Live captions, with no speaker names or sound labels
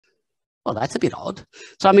Well, that's a bit odd.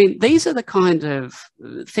 So, I mean, these are the kind of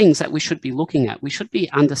things that we should be looking at. We should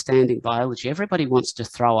be understanding biology. Everybody wants to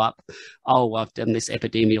throw up, oh, I've done this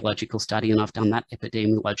epidemiological study and I've done that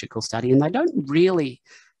epidemiological study, and they don't really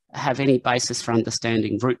have any basis for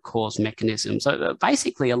understanding root cause mechanisms. So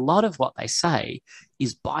basically, a lot of what they say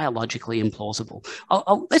is biologically implausible.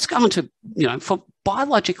 Let's go on to, for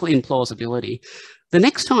biological implausibility, the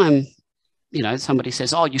next time, somebody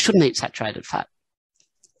says, oh, you shouldn't eat saturated fat,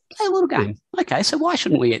 play a little game. Okay, so why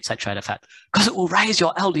shouldn't we eat saturated fat? Because it will raise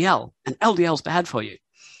your LDL, and LDL is bad for you.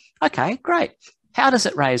 Okay, great. How does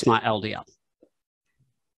it raise my LDL?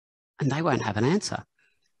 And they won't have an answer.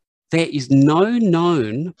 There is no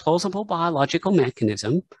known plausible biological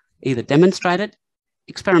mechanism, either demonstrated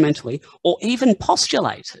experimentally or even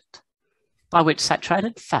postulated, by which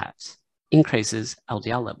saturated fat increases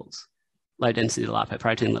LDL levels, low density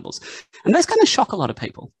lipoprotein levels. And that's going to shock a lot of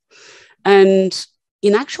people. And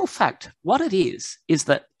in actual fact, what it is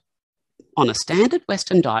that on a standard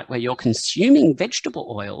Western diet where you're consuming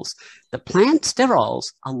vegetable oils, the plant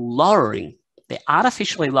sterols are lowering. They're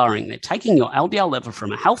artificially lowering. They're taking your LDL level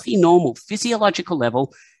from a healthy, normal, physiological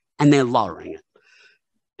level, and they're lowering it.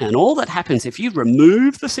 And all that happens if you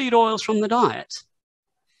remove the seed oils from the diet,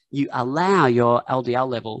 you allow your LDL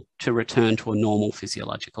level to return to a normal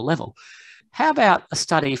physiological level. How about a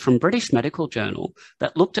study from British Medical Journal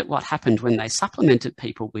that looked at what happened when they supplemented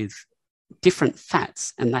people with different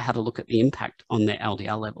fats, and they had a look at the impact on their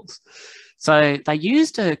LDL levels? So they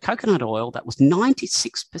used a coconut oil that was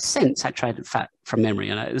 96% saturated fat from memory.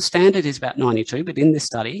 And the standard is about 92, but in this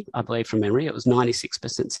study, I believe from memory, it was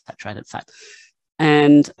 96% saturated fat.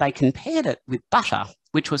 And they compared it with butter,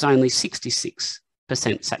 which was only 66%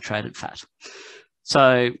 saturated fat.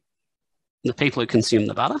 So the people who consumed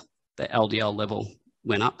the butter, the LDL level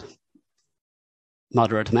went up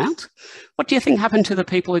moderate amount. What do you think happened to the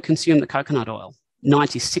people who consumed the coconut oil?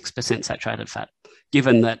 96% saturated fat,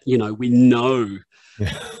 given that, we know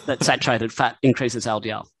that saturated fat increases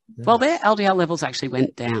LDL. Yeah. Well, their LDL levels actually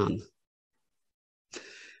went down.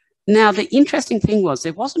 Now, the interesting thing was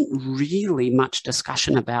there wasn't really much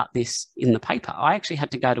discussion about this in the paper. I actually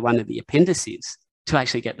had to go to one of the appendices to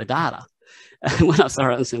actually get the data. And when I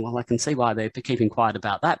saw it, I said, well, I can see why they're keeping quiet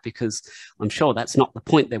about that, because I'm sure that's not the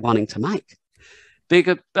point they're wanting to make.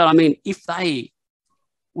 But I mean, if they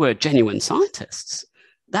were genuine scientists,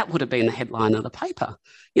 that would have been the headline of the paper.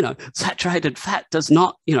 Saturated fat does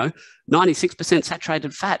not, 96%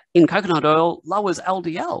 saturated fat in coconut oil lowers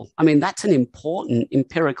LDL. I mean, that's an important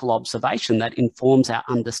empirical observation that informs our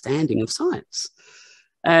understanding of science.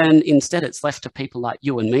 And instead, it's left to people like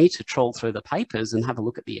you and me to trawl through the papers and have a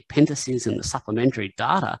look at the appendices and the supplementary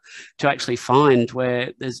data to actually find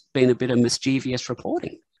where there's been a bit of mischievous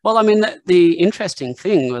reporting. Well, I mean, the interesting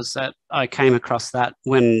thing was that I came across that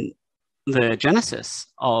when the genesis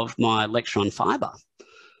of my lecture on fiber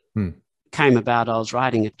came about. I was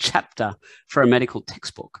writing a chapter for a medical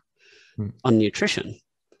textbook on nutrition.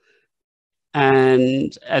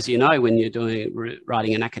 And as you know, when you're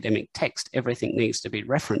writing an academic text, everything needs to be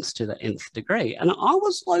referenced to the nth degree. And I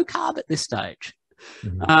was low carb at this stage,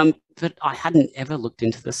 but I hadn't ever looked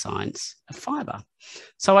into the science of fiber.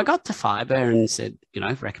 So I got to fiber and said,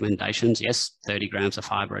 recommendations. Yes, 30 grams of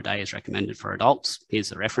fiber a day is recommended for adults. Here's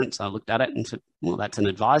the reference. I looked at it and said, well, that's an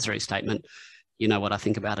advisory statement. You know what I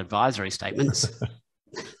think about advisory statements?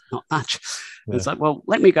 Not much. Yeah. It's like, well,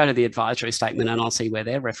 let me go to the advisory statement and I'll see where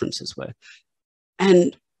their references were.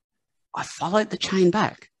 And I followed the chain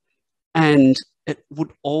back, and it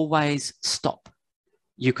would always stop.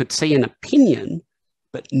 You could see an opinion,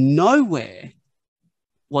 but nowhere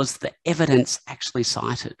was the evidence actually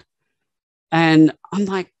cited. And I'm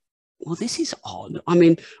like, well, this is odd. I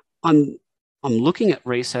mean, I'm looking at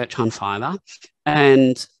research on fiber,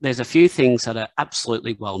 and there's a few things that are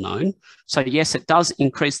absolutely well known. So yes, it does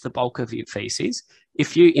increase the bulk of your feces.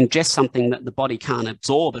 If you ingest something that the body can't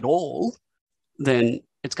absorb at all, then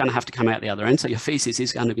it's going to have to come out the other end. So your feces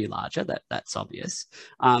is going to be larger. That's obvious.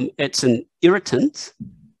 It's an irritant,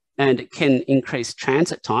 and it can increase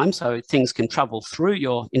transit time, so things can travel through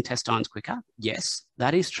your intestines quicker. Yes,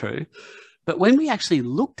 that is true. But when we actually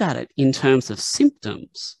looked at it in terms of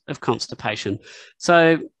symptoms of constipation,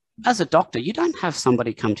 so as a doctor, you don't have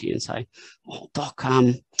somebody come to you and say, oh, doc,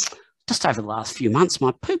 just over the last few months,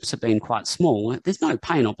 my poops have been quite small. There's no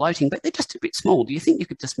pain or bloating, but they're just a bit small. Do you think you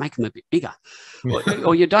could just make them a bit bigger?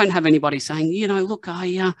 Or you don't have anybody saying, look,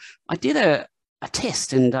 I did a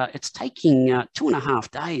test, and it's taking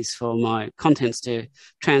 2.5 days for my contents to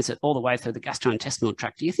transit all the way through the gastrointestinal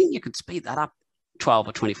tract. Do you think you could speed that up 12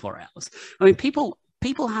 or 24 hours? I mean, people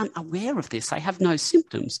people aren't aware of this. They have no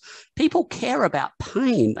symptoms. People care about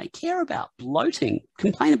pain. They care about bloating,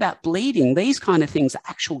 complain about bleeding. These kind of things are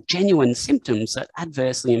actual genuine symptoms that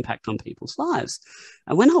adversely impact on people's lives.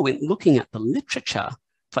 And when I went looking at the literature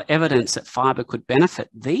for evidence that fibre could benefit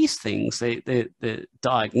these things, the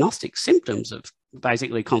diagnostic symptoms of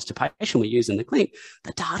basically constipation we use in the clinic,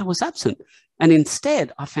 the data was absent. And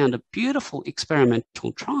instead, I found a beautiful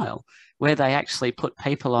experimental trial where they actually put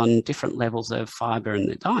people on different levels of fibre in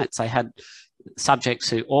their diets. They had subjects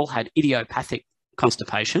who all had idiopathic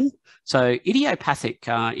constipation. So idiopathic,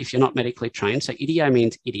 if you're not medically trained, so idio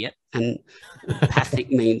means idiot and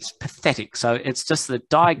pathic means pathetic. So it's just the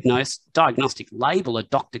diagnostic label a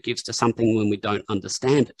doctor gives to something when we don't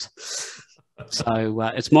understand it. So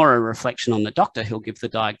it's more a reflection on the doctor who'll give the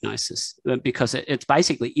diagnosis, because it's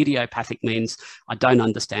basically idiopathic means I don't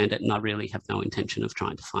understand it and I really have no intention of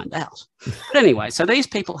trying to find out. But anyway, so these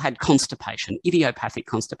people had constipation, idiopathic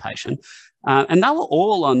constipation, and they were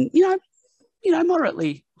all on,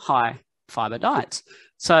 moderately high fibre diets.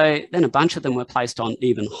 So then a bunch of them were placed on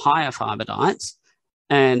even higher fibre diets,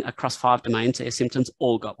 and across 5 domains, their symptoms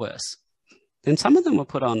all got worse. Then some of them were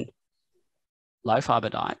put on low fibre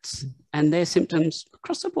diets, and their symptoms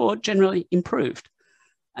across the board generally improved.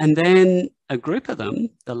 And then a group of them,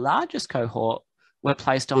 the largest cohort, were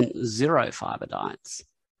placed on 0 fibre diets.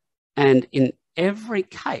 And in every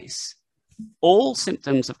case, all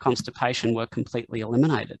symptoms of constipation were completely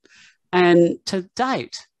eliminated. And to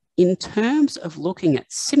date, in terms of looking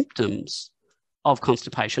at symptoms of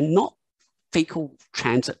constipation, not fecal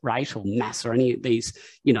transit rate or mass or any of these,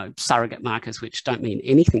 surrogate markers which don't mean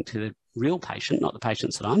anything to the real patient, not the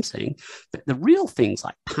patients that I'm seeing, but the real things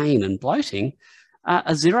like pain and bloating,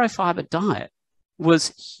 a 0 fibre diet was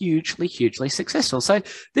hugely, hugely successful. So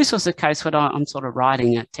this was a case where I'm sort of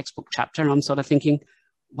writing a textbook chapter and I'm sort of thinking,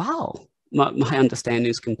 wow, my understanding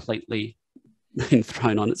is completely been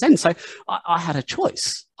thrown on its end. So I had a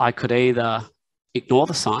choice. I could either ignore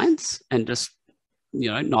the science and just,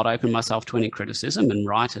 not open myself to any criticism and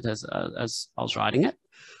write it as I was writing it,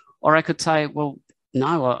 or I could say, well,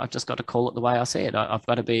 no, I've just got to call it the way I see it. I've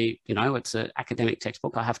got to be, it's an academic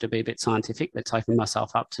textbook. I have to be a bit scientific. Let's open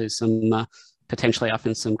myself up to some, potentially up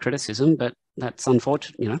in some criticism, but that's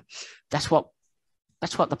unfortunate. That's what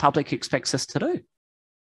the public expects us to do.